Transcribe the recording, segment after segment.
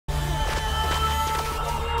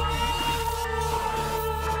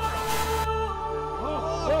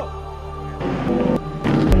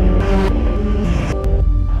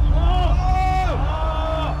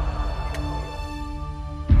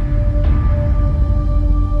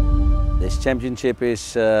championship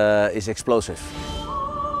is explosive.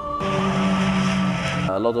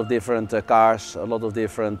 A lot of different cars, a lot of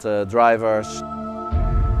different drivers.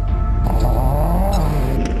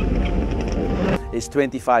 It's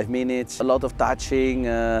 25 minutes, a lot of touching,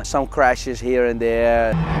 some crashes here and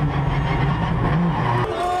there.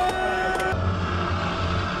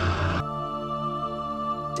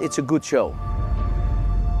 It's a good show.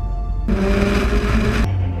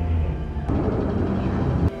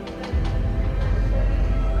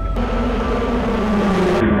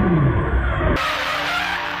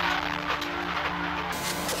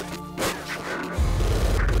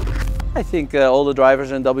 I think all the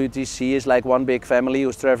drivers in WTCC is like one big family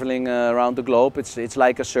who's traveling around the globe. It's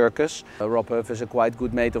like a circus. Rob Huff is a quite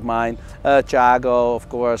good mate of mine. Thiago, of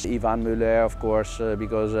course. Ivan Muller, of course,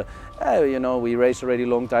 because you know, we race already a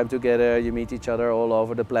long time together. You meet each other all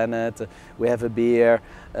over the planet. We have a beer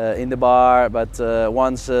in the bar, but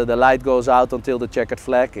once the light goes out until the checkered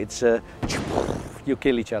flag, it's you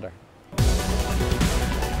kill each other.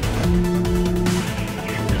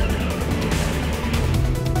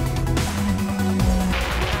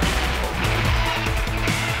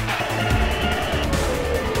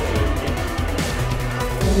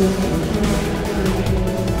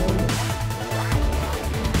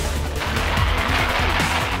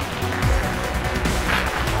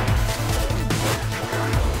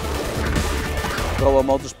 ROAL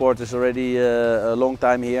Motorsport is already a long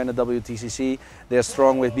time here in the WTCC. They're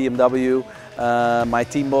strong with BMW. My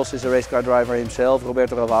team boss is a race car driver himself,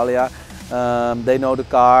 Roberto Ravaglia. They know the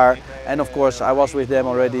car, and of course I was with them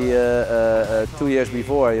already 2 years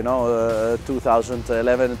before, you know,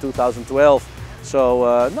 2011 and 2012.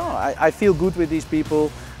 So no, I feel good with these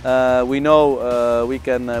people. We know we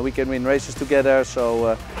can win races together.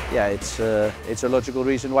 So yeah, it's a logical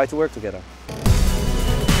reason why to work together.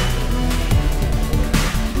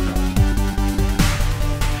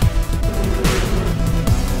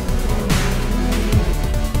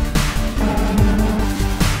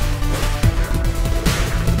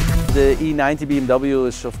 The E90 BMW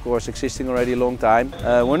is of course existing already a long time.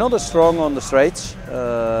 We're not as strong on the straights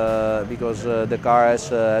because the car has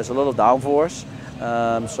a lot of downforce.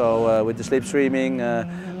 So with the slipstreaming,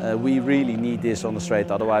 we really need this on the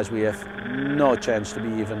straight. Otherwise, we have no chance to be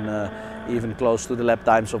even close to the lap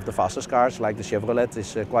times of the fastest cars, like the Chevrolet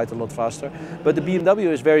is quite a lot faster. But the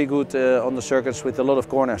BMW is very good on the circuits with a lot of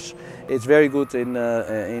corners. It's very good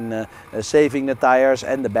in saving the tires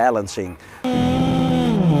and the balancing.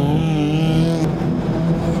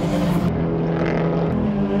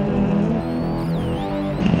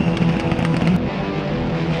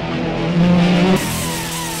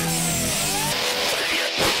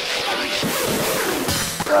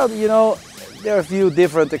 Well, you know, there are a few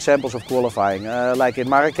different examples of qualifying. Like in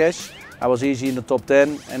Marrakesh, I was easy in the top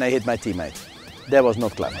 10 and I hit my teammate. That was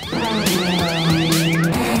not clever.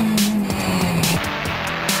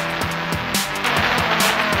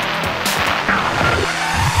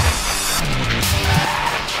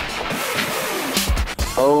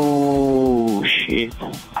 Oh shit.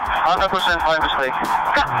 100% my mistake.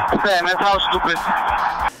 Damn, that's how stupid.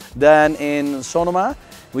 Then in Sonoma,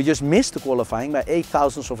 we just missed the qualifying by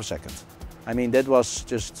 0.008 of a second. I mean, that was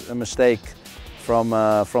just a mistake from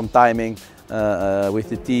timing with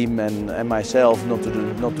the team and myself not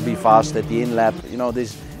to be fast at the in lap. You know,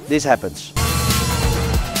 this happens.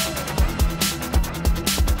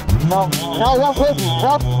 No,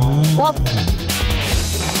 stop.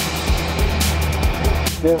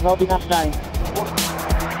 There's not enough time.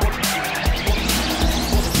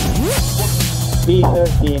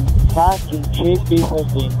 B13, fucking shit,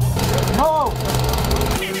 B13. No!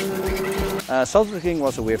 Salzburg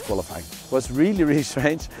was a weird qualifying. It was really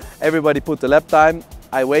strange. Everybody put the lap time.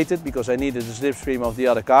 I waited because I needed the slipstream of the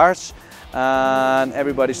other cars. And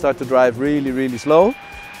everybody started to drive really slow.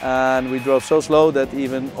 And we drove so slow that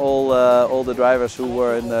even all the drivers who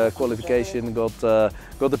were in the qualification got the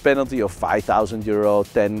penalty of €5,000,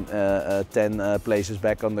 10 places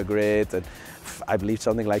back on the grid, and I believe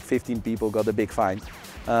something like 15 people got a big fine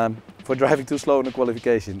for driving too slow in the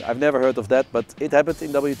qualification. I've never heard of that, but it happened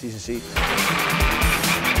in WTCC.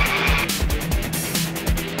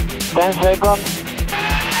 10 seconds.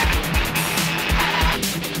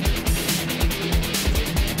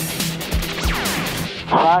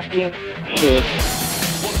 Fucking shit.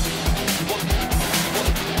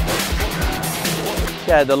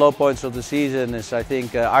 Yeah, the low points of the season is, I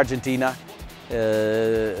think, Argentina.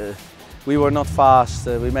 We were not fast,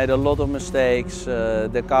 we made a lot of mistakes,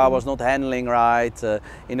 the car was not handling right.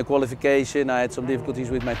 In the qualification I had some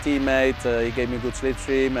difficulties with my teammate, he gave me a good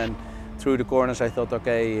slipstream, and through the corners I thought,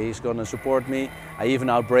 okay, he's going to support me. I even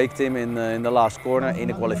outbraked him in the last corner. In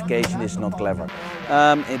the qualification, it's not clever.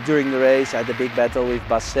 During the race, I had a big battle with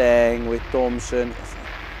Basseng, with Thompson.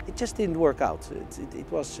 It just didn't work out.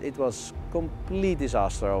 It was complete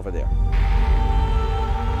disaster over there.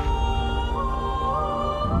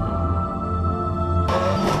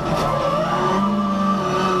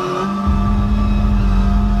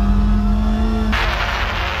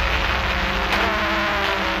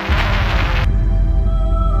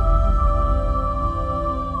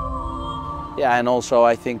 Yeah, and also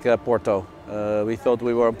I think Porto. We thought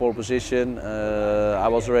we were in pole position. I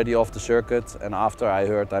was already off the circuit, and after I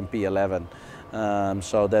heard I'm P11.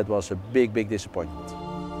 So that was a big, big disappointment.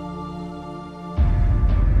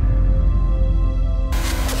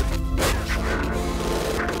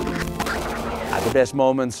 The best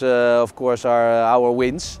moments, of course, are our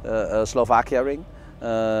wins, Slovakia ring.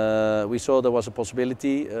 We saw there was a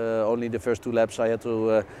possibility. Only the first 2 laps I had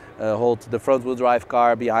to hold the front-wheel drive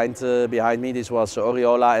car behind me. This was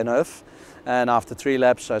Oriola and Huff. And after 3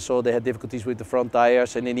 laps I saw they had difficulties with the front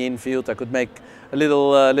tires, and in the infield I could make a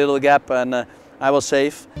little gap, and I was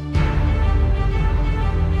safe.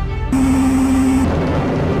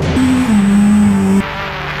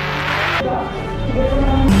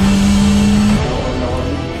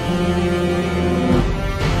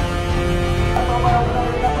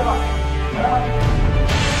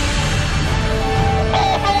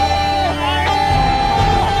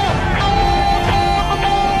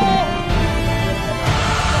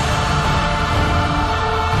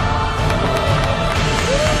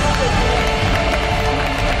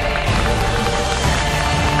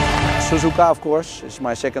 Suzuka, of course, is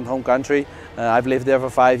my second home country. I've lived there for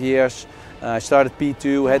 5 years. I started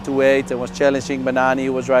P2, had to wait, and was challenging Banani,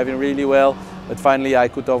 who was driving really well, but finally I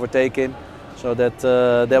could overtake him. So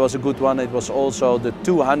that was a good one. It was also the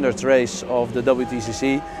 200th race of the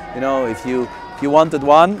WTCC. You know, if you wanted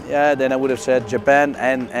one, yeah, then I would have said Japan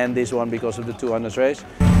and this one because of the 200th race.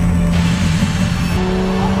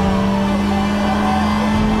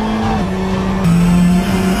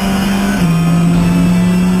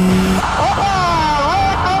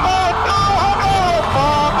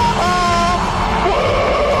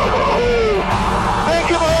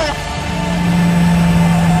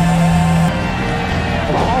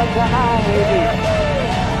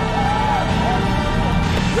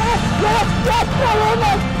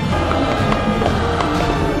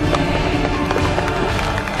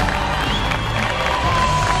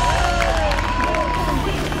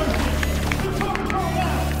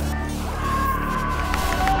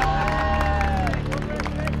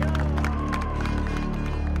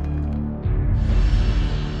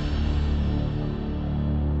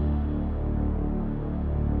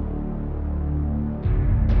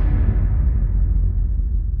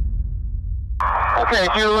 Okay,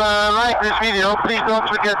 if you like this video, please don't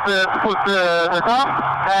forget to put the thumb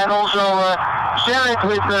and also share it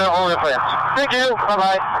with all your friends. Thank you, bye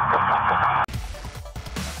bye.